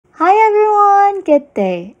good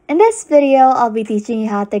day. In this video, I'll be teaching you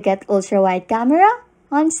how to get ultra-wide camera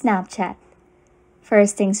on Snapchat.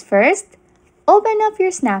 First things first, open up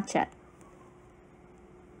your Snapchat.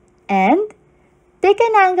 And pick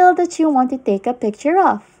an angle that you want to take a picture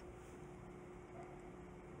of.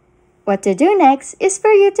 What to do next is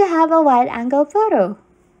for you to have a wide-angle photo.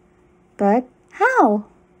 But how?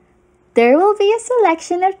 There will be a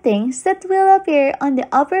selection of things that will appear on the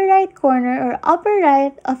upper right corner or upper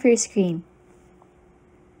right of your screen.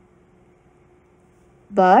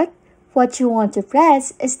 But what you want to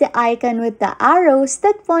press is the icon with the arrows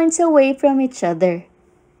that points away from each other.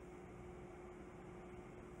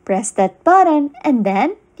 Press that button and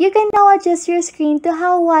then you can now adjust your screen to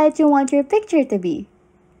how wide you want your picture to be.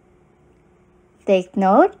 Take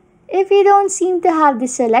note, if you don't seem to have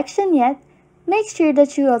this selection yet, make sure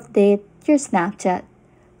that you update your Snapchat,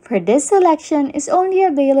 for this selection is only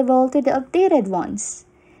available to the updated ones.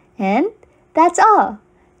 And that's all.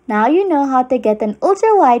 Now you know how to get an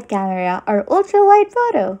ultra-wide camera or ultra-wide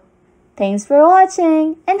photo. Thanks for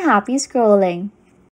watching and happy scrolling!